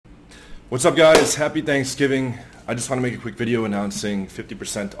What's up, guys? Happy Thanksgiving. I just want to make a quick video announcing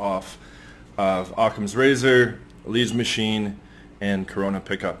 50% off of Occam's Razor, Leeds Machine, and Corona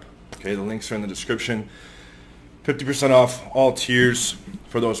Pickup. Okay, the links are in the description. 50% off all tiers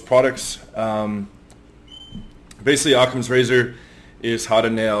for those products. Basically, Occam's Razor is how to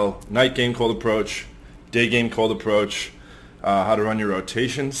nail night game cold approach, day game cold approach, how to run your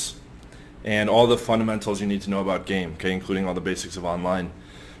rotations, and all the fundamentals you need to know about game, okay, including all the basics of online.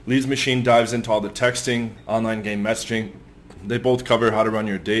 Leeds Machine dives into all the texting, online game messaging. They both cover how to run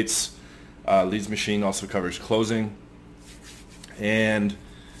your dates. Leeds Machine also covers closing. And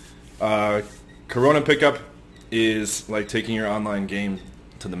Corona Pickup is like taking your online game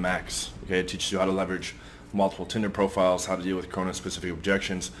to the max. Okay, it teaches you how to leverage multiple Tinder profiles, how to deal with Corona-specific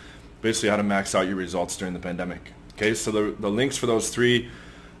objections, basically how to max out your results during the pandemic. Okay, so the links for those three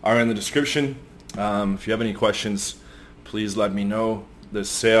are in the description. If you have any questions, please let me know. The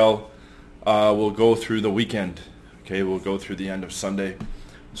sale will go through the weekend. Okay, we'll go through the end of Sunday.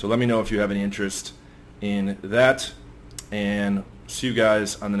 So let me know if you have any interest in that, and see you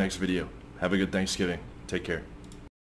guys on the next video. Have a good Thanksgiving. Take care.